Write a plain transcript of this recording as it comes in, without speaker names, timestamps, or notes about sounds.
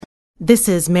This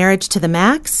is Marriage to the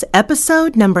Max,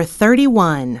 episode number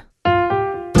 31.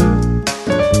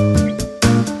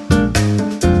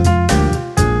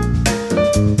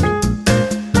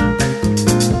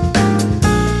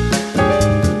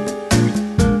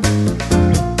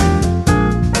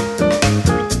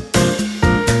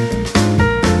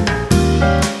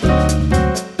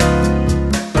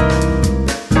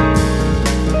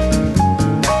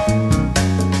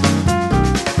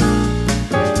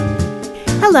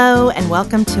 Hello, and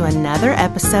welcome to another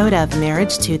episode of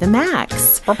Marriage to the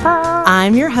Max.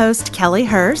 I'm your host, Kelly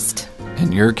Hurst.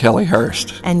 And you're Kelly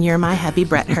Hurst. And you're my hubby,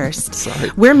 Brett Hurst. Sorry.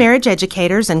 We're marriage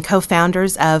educators and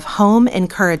co-founders of Home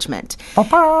Encouragement.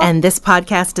 And this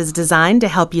podcast is designed to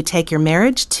help you take your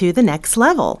marriage to the next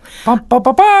level.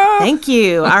 Thank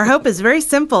you. Our hope is very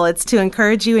simple. It's to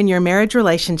encourage you in your marriage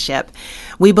relationship.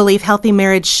 We believe healthy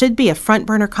marriage should be a front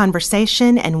burner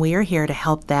conversation, and we are here to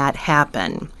help that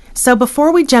happen. So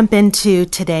before we jump into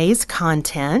today's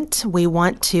content, we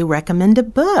want to recommend a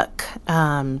book.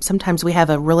 Sometimes we have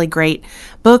a really great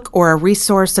book or a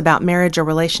resource about marriage or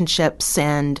relationships,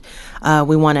 and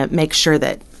we want to make sure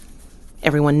that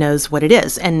everyone knows what it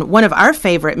is. And one of our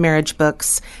favorite marriage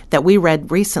books that we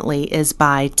read recently is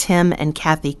by Tim and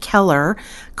Kathy Keller,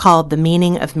 called The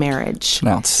Meaning of Marriage. An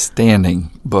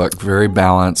outstanding book, very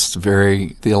balanced, very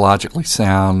theologically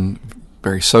sound,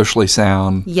 very socially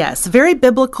sound. Yes, very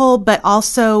biblical, but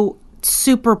also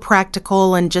super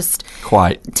practical and just...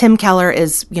 Quite. Tim Keller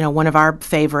is, one of our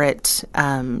favorite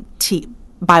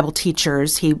Bible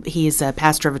teachers. He's a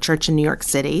pastor of a church in New York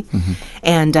City. Mm-hmm.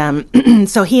 And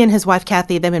so he and his wife,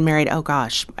 Kathy, they've been married, I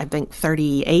think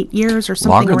 38 years or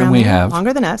something. Longer than we have.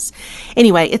 Longer than us.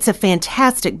 Anyway, it's a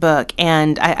fantastic book,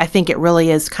 and I think it really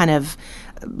is kind of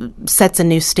sets a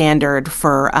new standard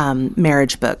for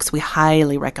marriage books. We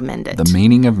highly recommend it. The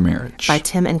Meaning of Marriage. By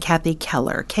Tim and Kathy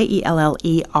Keller,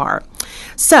 Keller.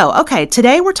 So, okay,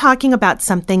 today we're talking about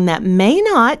something that may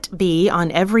not be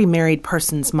on every married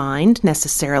person's mind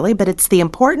necessarily, but it's the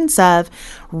importance of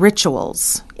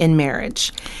rituals in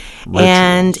marriage.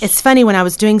 And it's funny, when I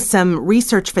was doing some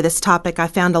research for this topic, I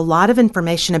found a lot of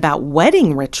information about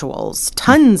wedding rituals,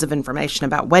 tons of information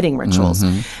about wedding rituals.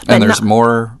 Mm-hmm. And there's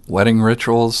more wedding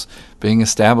rituals being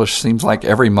established, seems like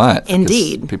every month.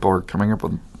 Indeed. People are coming up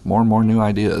with more and more new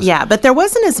ideas. Yeah, but there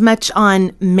wasn't as much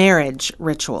on marriage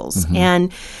rituals. Mm-hmm.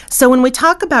 And so when we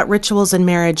talk about rituals in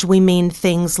marriage, we mean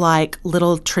things like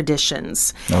little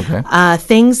traditions. Okay.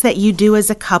 Things that you do as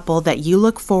a couple that you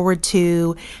look forward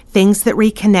to, things that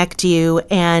reconnect you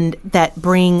and that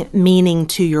bring meaning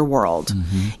to your world.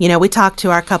 Mm-hmm. We talk to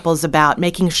our couples about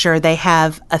making sure they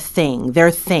have a thing,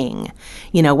 their thing.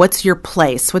 What's your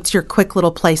place? What's your quick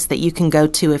little place that you can go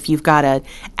to if you've got an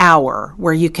hour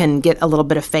where you can get a little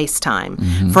bit of FaceTime?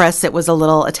 Mm-hmm. For us, it was a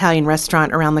little Italian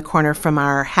restaurant around the corner from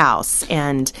our house.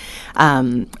 And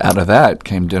out of that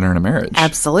came Dinner and a Marriage.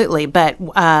 Absolutely. But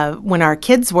when our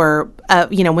kids were,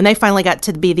 when they finally got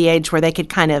to be the age where they could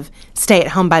kind of stay at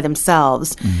home by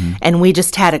themselves, mm-hmm. and we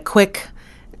just had a quick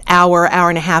hour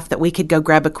and a half that we could go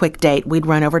grab a quick date, we'd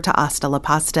run over to Asta La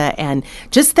Pasta, and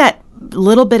just that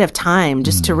little bit of time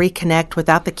just to reconnect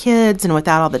without the kids and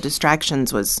without all the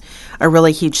distractions was a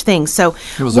really huge thing. So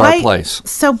it was our place.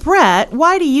 So Brett,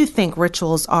 why do you think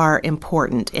rituals are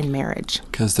important in marriage?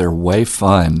 Because they're way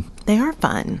fun. They are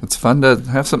fun. It's fun to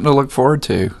have something to look forward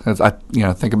to. I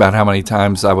think about how many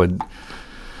times I would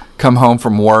come home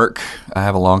from work. I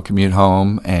have a long commute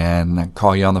home, and I'd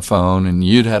call you on the phone, and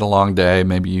you'd had a long day.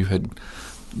 Maybe you had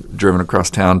driven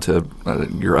across town to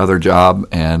your other job,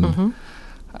 and mm-hmm.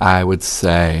 I would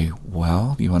say,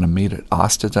 well, you want to meet at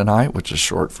Asta tonight, which is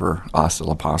short for Asta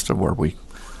La Pasta, where we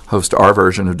host our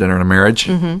version of Dinner and a Marriage.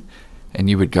 Mm-hmm. And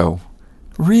you would go,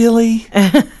 really?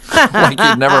 Like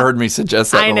you'd never heard me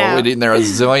suggest that before. We'd eaten there a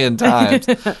zillion times.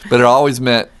 But it always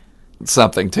meant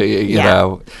something to you, you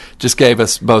know. Just gave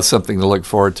us both something to look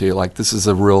forward to. Like, this is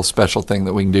a real special thing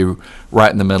that we can do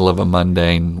right in the middle of a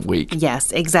mundane week.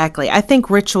 Yes, exactly. I think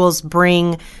rituals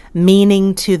bring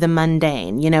meaning to the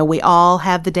mundane. We all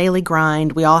have the daily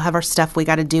grind. We all have our stuff we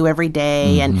got to do every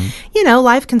day. Mm-hmm. And,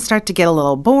 life can start to get a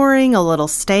little boring, a little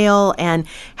stale. And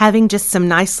having just some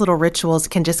nice little rituals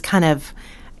can just kind of...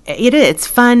 It's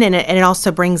fun, and it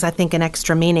also brings, I think, an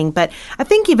extra meaning. But I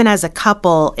think even as a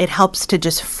couple, it helps to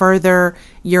just further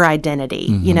your identity,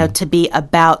 mm-hmm. To be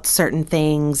about certain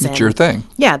things. It's your thing.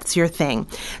 Yeah, it's your thing.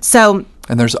 So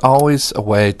And there's always a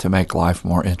way to make life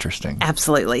more interesting.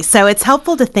 Absolutely. So it's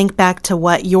helpful to think back to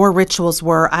what your rituals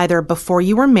were either before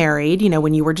you were married,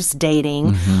 when you were just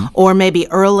dating, or maybe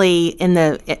in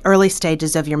the early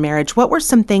stages of your marriage. What were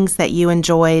some things that you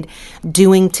enjoyed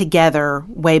doing together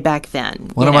way back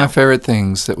then? One of my favorite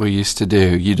things that we used to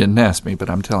do, you didn't ask me, but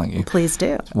I'm telling you. Please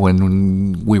do.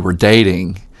 When we were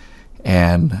dating,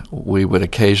 and we would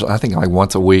occasionally, I think like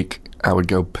once a week, I would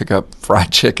go pick up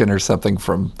fried chicken or something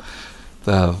from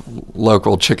the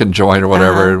local chicken joint or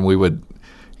whatever, and we would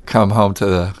come home to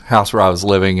the house where I was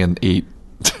living and eat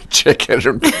chicken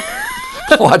and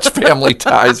watch Family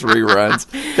Ties reruns.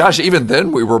 Gosh, even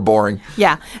then we were boring.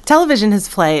 Yeah. Television has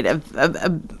played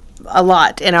a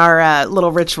lot in our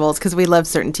little rituals because we love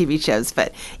certain TV shows.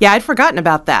 But yeah, I'd forgotten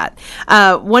about that.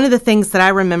 One of the things that I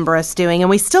remember us doing, and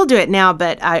we still do it now,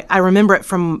 but I remember it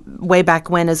from way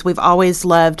back when, is we've always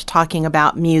loved talking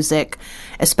about music,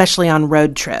 especially on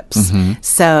road trips.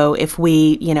 So if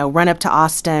we, run up to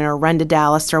Austin or run to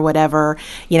Dallas or whatever,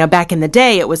 back in the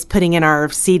day, it was putting in our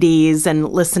CDs and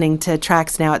listening to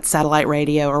tracks now at satellite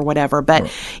radio or whatever. But,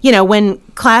 when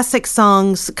classic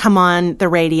songs come on the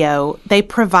radio, they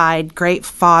provide great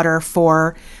fodder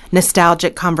for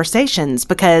nostalgic conversations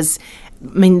because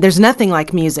there's nothing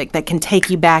like music that can take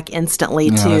you back instantly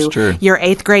to your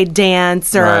 8th grade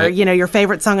dance or, your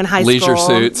favorite song in high Leisure school.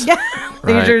 Suits.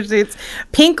 Leisure Suits.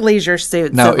 Pink Leisure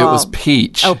Suits. No, it was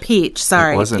Peach. Oh, Peach.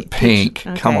 Sorry. It wasn't Pink.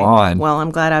 Okay. Come on. Well,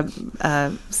 I'm glad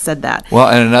I said that. Well,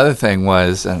 and another thing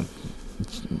was,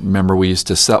 remember we used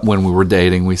to, when we were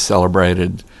dating, we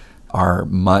celebrated our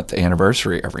month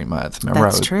anniversary every month. Remember,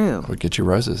 That's true. I would get you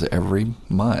roses every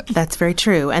month. That's very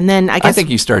true. And then I think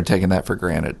you started taking that for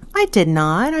granted. I did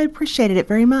not. I appreciated it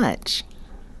very much.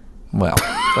 Well,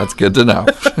 that's good to know.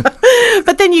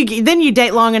 But then you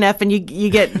date long enough and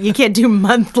you can't do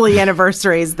monthly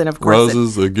anniversaries. Then of course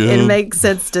it makes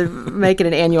sense to make it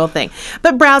an annual thing.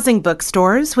 But browsing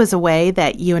bookstores was a way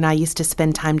that you and I used to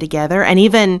spend time together. And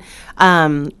even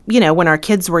when our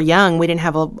kids were young, we didn't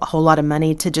have a whole lot of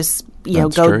money to just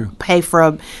pay for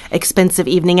a expensive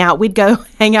evening out. We'd go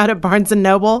hang out at Barnes and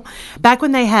Noble back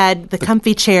when they had the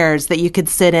comfy chairs that you could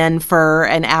sit in for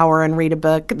an hour and read a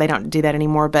book. They don't do that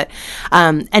anymore, but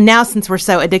and now since we're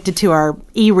so addicted to our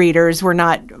e-readers, we're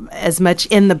not as much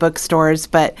in the bookstores.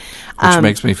 But which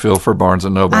makes me feel for Barnes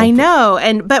and Noble. I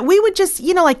know, but we would just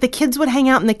like the kids would hang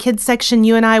out in the kids section.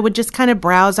 You and I would just kind of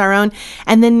browse our own,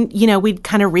 and then we'd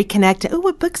kind of reconnect. Oh,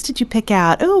 what books did you pick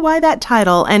out? Oh, why that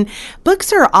title? And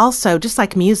books are also, just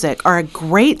like music, are a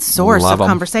great source of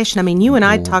conversation. I mean, you and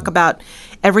I talk about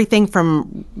everything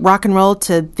from rock and roll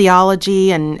to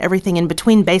theology and everything in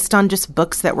between based on just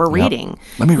books that we're reading.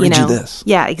 Let me read you this.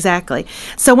 Yeah, exactly.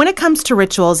 So when it comes to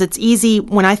rituals, it's easy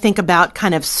when I think about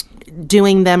kind of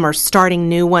doing them or starting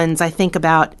new ones. I think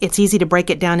about it's easy to break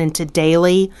it down into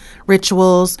daily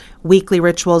rituals, weekly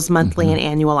rituals, monthly and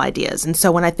annual ideas. And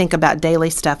so when I think about daily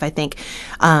stuff, I think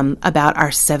about our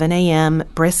 7 a.m.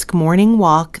 brisk morning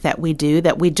walk that we do,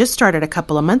 that we just started a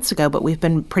couple of months ago, but we've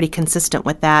been pretty consistent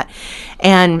with that.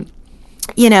 And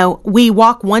we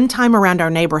walk one time around our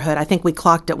neighborhood. I think we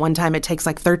clocked at one time. It takes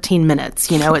like 13 minutes.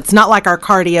 It's not like our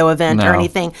cardio event or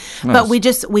anything. No. But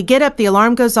we get up, the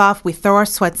alarm goes off, we throw our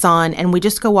sweats on, and we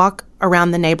just go walk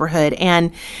around the neighborhood.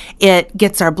 And it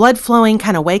gets our blood flowing,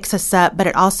 kind of wakes us up, but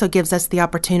it also gives us the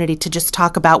opportunity to just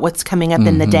talk about what's coming up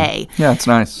in the day. Yeah, it's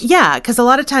nice. Yeah, because a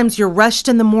lot of times you're rushed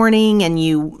in the morning and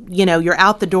you're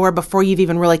out the door before you've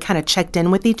even really kind of checked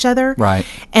in with each other. Right.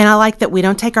 And I like that we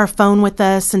don't take our phone with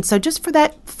us. And so just for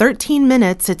that 13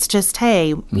 minutes, it's just,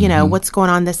 hey, what's going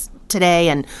on today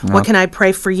and what can I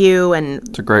pray for you? And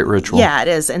it's a great ritual. Yeah, it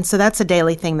is. And so that's a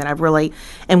daily thing that I really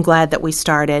am glad that we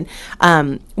started.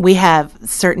 We have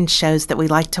certain shows that we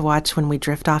like to watch when we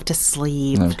drift off to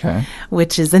sleep,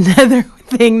 which is another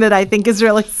thing that I think is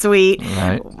really sweet.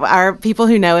 Right. Our people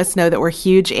who know us know that we're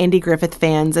huge Andy Griffith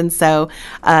fans, and so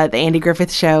the Andy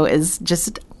Griffith Show is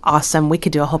just awesome. We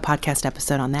could do a whole podcast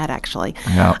episode on that, actually.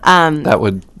 Yeah, that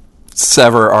would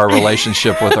sever our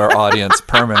relationship with our audience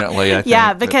permanently, I think.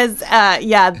 Yeah, because,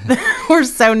 we're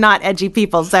so not edgy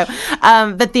people. So,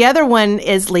 but the other one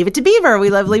is Leave It to Beaver. We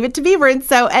love Leave It to Beaver. And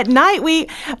so at night we,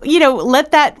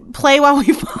 let that play while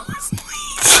we fall asleep.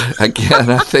 Again,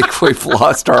 I think we've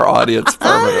lost our audience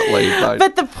permanently.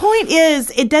 But the point is,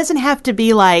 it doesn't have to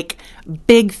be like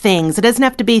big things. It doesn't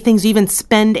have to be things you even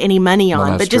spend any money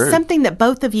on, but just something that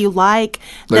both of you like.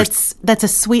 That's a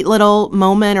sweet little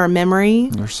moment or memory.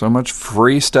 There's so much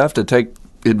free stuff to take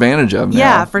advantage of now.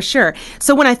 Yeah, for sure.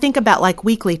 So when I think about like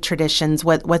weekly traditions,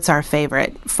 what's our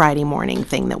favorite Friday morning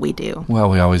thing that we do? Well,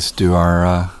 we always do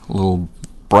our little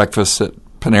breakfast at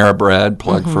Panera Bread,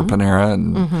 plug for Panera,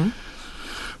 and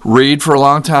read for a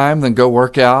long time, then go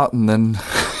work out, and then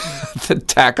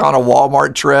tack on a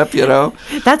Walmart trip,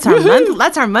 That's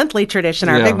our monthly tradition,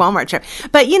 our big Walmart trip.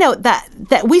 But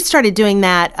that we started doing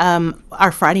that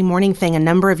our Friday morning thing a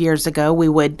number of years ago.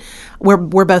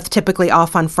 We're both typically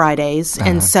off on Fridays,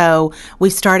 and so we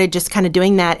started just kind of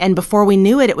doing that. And before we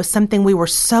knew it, it was something we were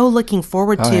so looking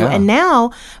forward to. Yeah. And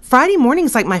now Friday morning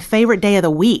is like my favorite day of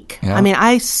the week. Yeah. I mean,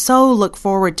 I so look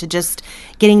forward to just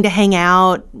getting to hang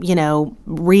out,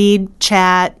 read,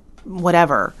 chat,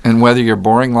 whatever. And whether you're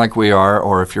boring like we are,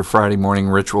 or if your Friday morning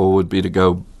ritual would be to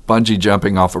go bungee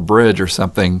jumping off a bridge or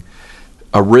something,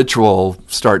 a ritual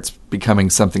starts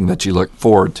becoming something that you look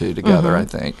forward to together, I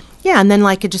think. Yeah, and then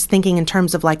just thinking in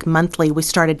terms of monthly, we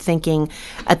started thinking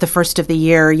at the first of the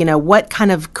year, what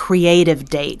kind of creative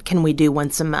date can we do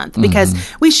once a month? Because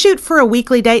we shoot for a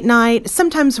weekly date night.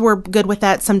 Sometimes we're good with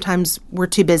that. Sometimes we're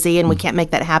too busy and we can't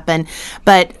make that happen.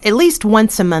 But at least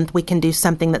once a month we can do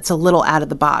something that's a little out of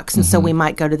the box. And so we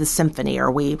might go to the symphony,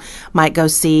 or we might go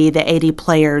see the 80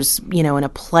 Players, in a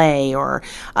play, or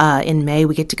in May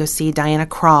we get to go see Diana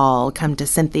Krall come to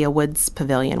Cynthia Wood's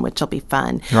Pavilion, which will be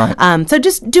fun. Right. So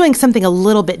just doing something a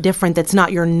little bit different that's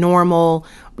not your normal,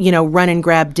 run and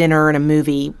grab dinner and a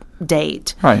movie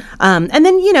date. Right. And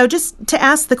then, just to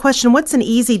ask the question, what's an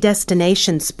easy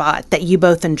destination spot that you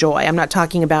both enjoy? I'm not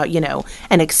talking about,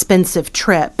 an expensive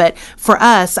trip, but for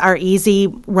us, our easy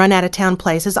run out of town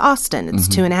place is Austin. It's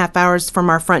 2.5 hours from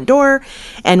our front door,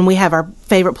 and we have our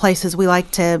favorite places we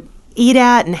like to eat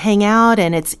at and hang out,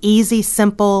 and it's easy,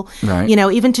 simple, right.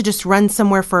 Even to just run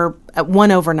somewhere for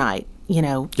one overnight.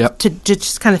 To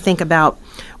just kind of think about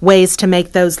ways to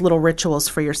make those little rituals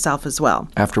for yourself as well.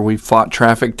 After we fought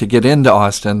traffic to get into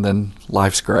Austin, then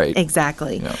life's great.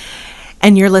 Exactly. Yep.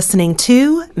 And you're listening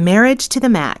to Marriage to the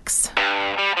Max.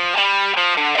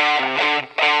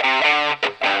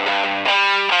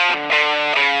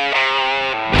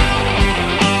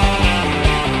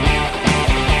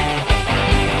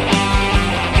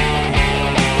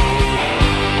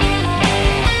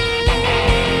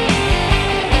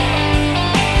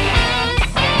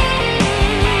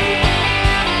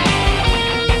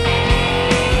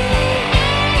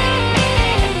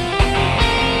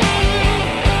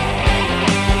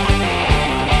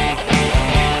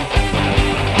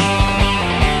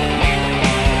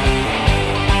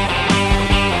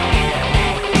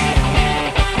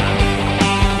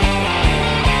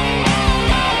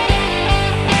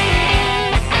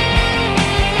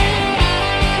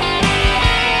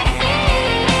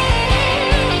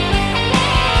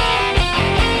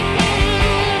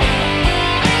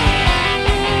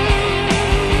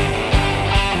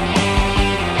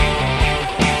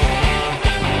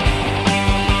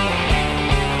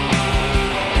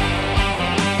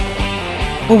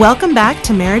 Well, welcome back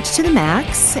to Marriage to the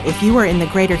Max. If you are in the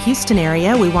greater Houston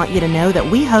area, we want you to know that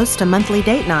we host a monthly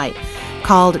date night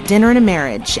called Dinner and a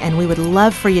Marriage, and we would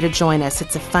love for you to join us.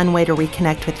 It's a fun way to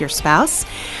reconnect with your spouse.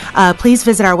 Please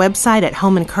visit our website at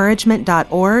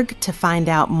homeencouragement.org to find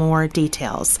out more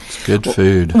details. It's good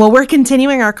food. Well, we're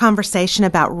continuing our conversation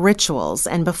about rituals,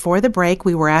 and before the break,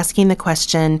 we were asking the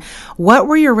question, what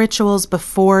were your rituals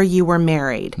before you were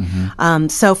married?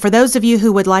 So for those of you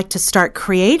who would like to start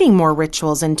creating more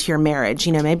rituals into your marriage,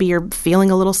 maybe you're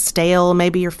feeling a little stale,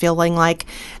 maybe you're feeling like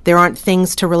there aren't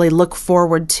things to really look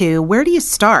forward to, where do you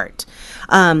start?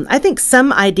 I think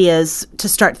some ideas to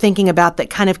start thinking about that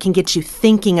kind of can get you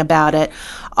thinking about it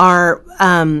are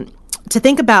to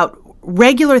think about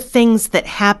regular things that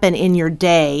happen in your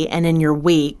day and in your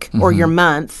week or your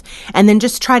month, and then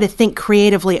just try to think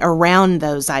creatively around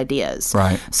those ideas.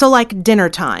 Right. So like dinner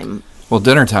time. Well,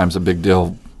 dinner time's a big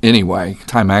deal anyway.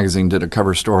 Time Magazine did a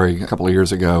cover story a couple of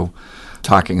years ago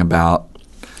talking about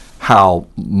how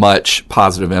much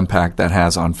positive impact that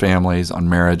has on families, on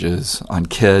marriages, on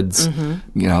kids.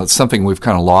 It's something we've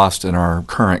kind of lost in our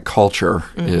current culture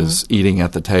is eating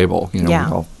at the table.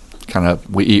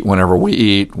 We eat whenever we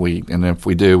eat. And if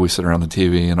we do, we sit around the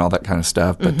TV and all that kind of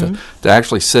stuff. But to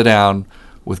actually sit down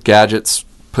with gadgets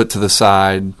put to the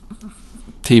side,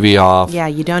 TV off. Yeah,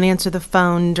 you don't answer the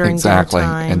phone during dinner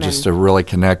time. And just to really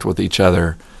connect with each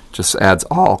other just adds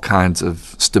all kinds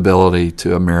of stability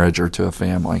to a marriage or to a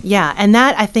family. Yeah, and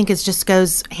that I think just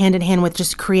goes hand in hand with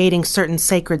just creating certain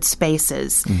sacred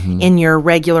spaces in your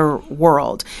regular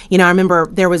world. I remember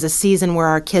there was a season where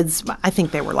our kids, I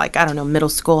think they were middle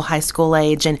school, high school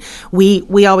age, and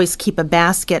we always keep a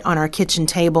basket on our kitchen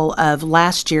table of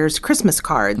last year's Christmas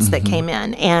cards that came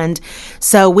in. And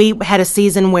so we had a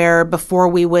season where before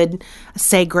we would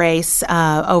say grace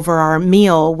over our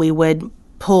meal, we would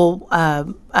pull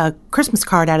a Christmas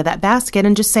card out of that basket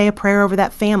and just say a prayer over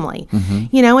that family.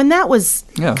 And that was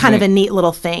kind of a neat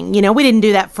little thing. We didn't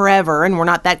do that forever, and we're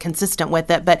not that consistent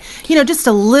with it, but just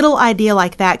a little idea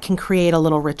like that can create a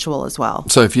little ritual as well.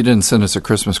 So if you didn't send us a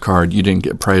Christmas card, you didn't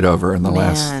get prayed over in the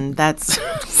last. Man, that's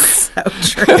so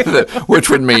true. Which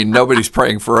would mean nobody's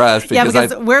praying for us.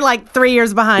 Because we're like 3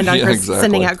 years behind on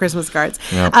sending out Christmas cards.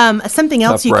 Yep. Something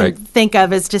else you can think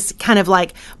of is just kind of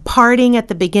like parting at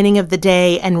the beginning of the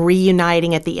day and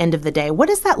reuniting at the end of the day. What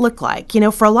does that look like?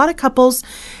 For a lot of couples,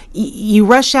 you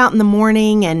rush out in the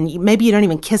morning and maybe you don't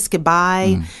even kiss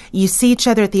goodbye. You see each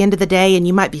other at the end of the day and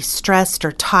you might be stressed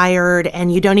or tired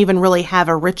and you don't even really have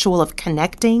a ritual of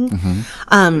connecting.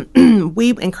 We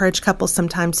encourage couples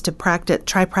sometimes to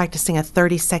try practicing a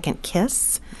 30-second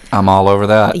kiss. I'm all over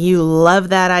that. You love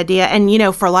that idea. And,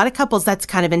 for a lot of couples, that's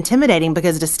kind of intimidating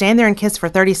because to stand there and kiss for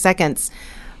 30 seconds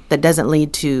that doesn't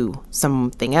lead to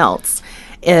something else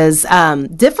is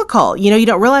difficult. You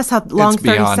don't realize how long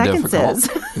 30 seconds is.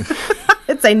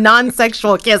 It's a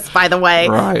non-sexual kiss, by the way.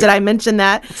 Right. Did I mention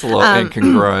that? It's a little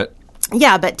incongruent.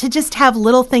 Yeah, but to just have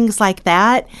little things like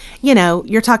that,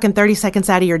 you're talking 30 seconds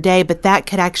out of your day, but that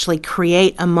could actually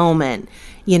create a moment,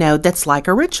 that's like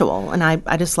a ritual. And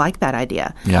I just like that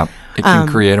idea. Yeah, it can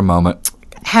create a moment.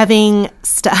 Having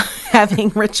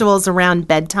rituals around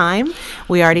bedtime.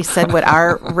 We already said what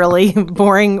our really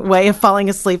boring way of falling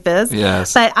asleep is.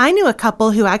 Yes. But I knew a couple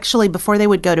who actually, before they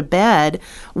would go to bed,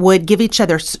 would give each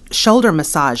other shoulder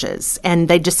massages. And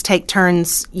they just take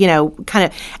turns, kind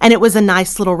of. And it was a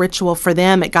nice little ritual for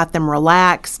them. It got them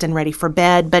relaxed and ready for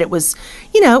bed. But it was,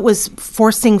 it was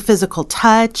forcing physical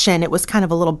touch. And it was kind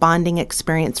of a little bonding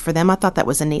experience for them. I thought that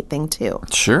was a neat thing, too.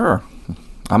 Sure.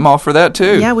 I'm all for that,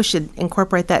 too. Yeah, we should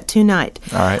incorporate that tonight.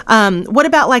 All right. What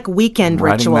about like weekend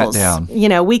rituals? Writing that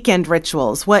down. Weekend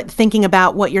rituals. Thinking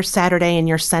about what your Saturday and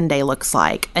your Sunday looks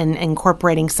like and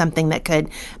incorporating something that could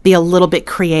be a little bit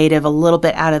creative, a little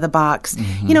bit out of the box.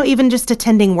 Even just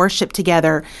attending worship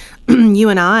together. You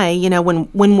and I,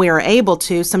 when we're able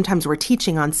to, sometimes we're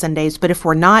teaching on Sundays, but if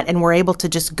we're not and we're able to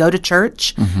just go to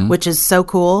church, which is so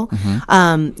cool,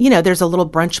 there's a little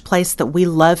brunch place that we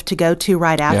love to go to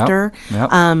right after. Yep.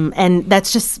 And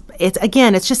that's just,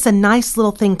 it's just a nice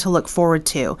little thing to look forward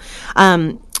to.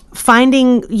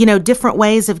 Finding, different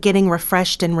ways of getting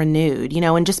refreshed and renewed,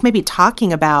 and just maybe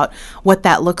talking about what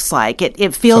that looks like.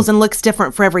 It feels and looks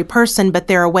different for every person, but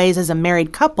there are ways as a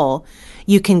married couple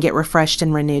you can get refreshed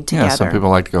and renewed together. Yeah, some people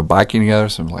like to go biking together.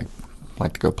 Some like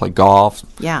to go play golf.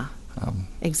 Yeah,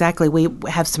 exactly. We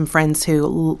have some friends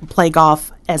who play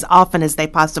golf as often as they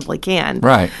possibly can.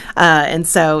 Right. And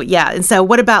so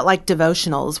what about like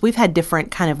devotionals? We've had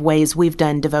different kind of ways we've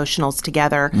done devotionals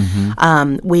together.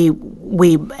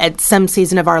 We at some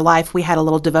season of our life, we had a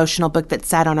little devotional book that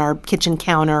sat on our kitchen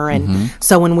counter. And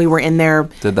so when we were in there.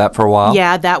 Did that for a while?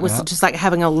 Yeah, that was just like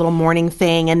having a little morning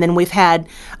thing. And then we've had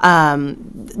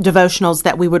devotionals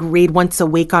that we would read once a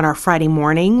week on our Friday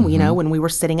morning. When we were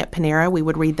sitting at Panera, we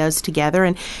would read those together.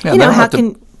 And, they don't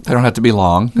have to be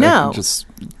long. No. Just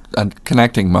a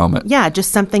connecting moment. Yeah,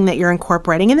 just something that you're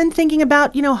incorporating. And then thinking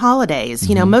about, holidays.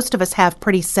 Most of us have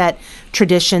pretty set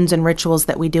traditions and rituals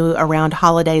that we do around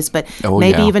holidays, but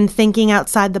maybe even thinking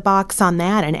outside the box on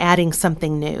that and adding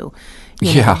something new.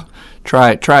 Yeah.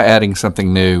 Try adding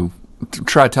something new.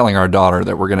 Try telling our daughter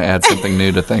that we're going to add something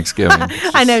new to Thanksgiving.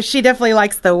 I know. She definitely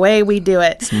likes the way we do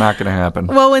it. It's not going to happen.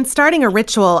 Well, when starting a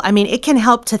ritual, it can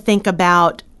help to think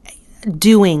about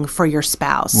doing for your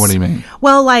spouse. What do you mean?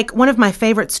 Well, like one of my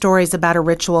favorite stories about a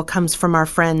ritual comes from our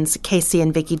friends Casey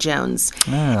and Vicki Jones.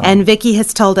 Oh. And Vicki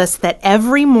has told us that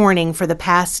every morning for the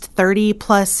past 30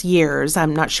 plus years,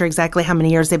 I'm not sure exactly how many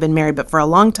years they've been married, but for a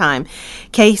long time,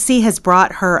 Casey has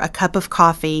brought her a cup of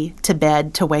coffee to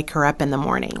bed to wake her up in the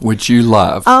morning. Which you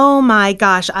love. Oh my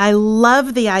gosh. I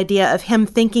love the idea of him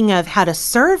thinking of how to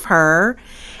serve her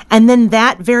and then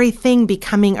that very thing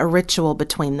becoming a ritual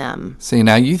between them. See,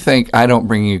 now you think I don't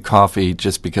bring you coffee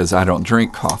just because I don't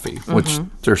drink coffee, which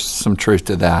there's some truth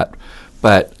to that.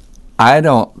 But I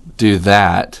don't do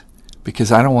that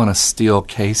because I don't want to steal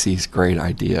Casey's great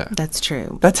idea. That's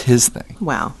true. That's his thing.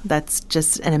 Wow. That's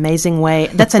just an amazing way.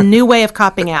 That's a new way of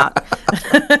copping out.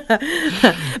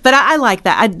 But I like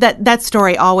that. That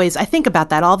story always, I think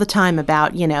about that all the time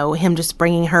about, him just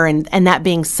bringing her and that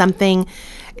being something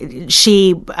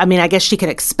I guess she could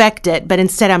expect it, but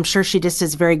instead I'm sure she just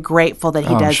is very grateful that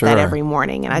he does that every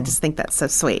morning. And I just think that's so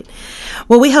sweet.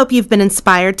 Well, we hope you've been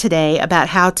inspired today about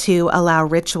how to allow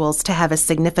rituals to have a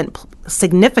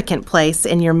significant place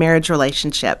in your marriage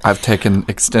relationship. I've taken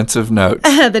extensive notes.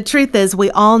 The truth is,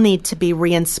 we all need to be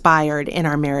re-inspired in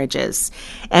our marriages.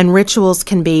 And rituals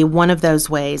can be one of those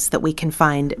ways that we can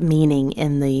find meaning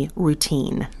in the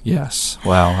routine. Yes.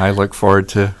 Well, I look forward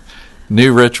to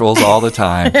new rituals all the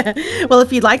time. Well,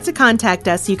 if you'd like to contact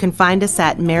us, you can find us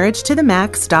at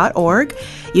marriagetothemax.org.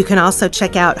 You can also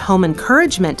check out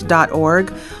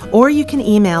homeencouragement.org, or you can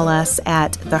email us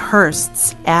at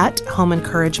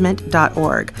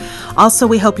thehursts@homeencouragement.org. Also,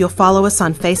 we hope you'll follow us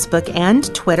on Facebook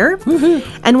and Twitter.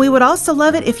 And we would also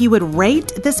love it if you would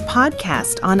rate this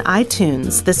podcast on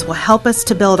iTunes. This will help us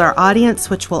to build our audience,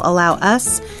 which will allow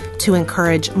us to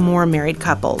encourage more married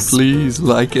couples. Please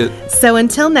like it. So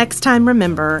until next time,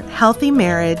 remember, healthy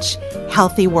marriage,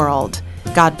 healthy world.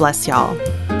 God bless y'all.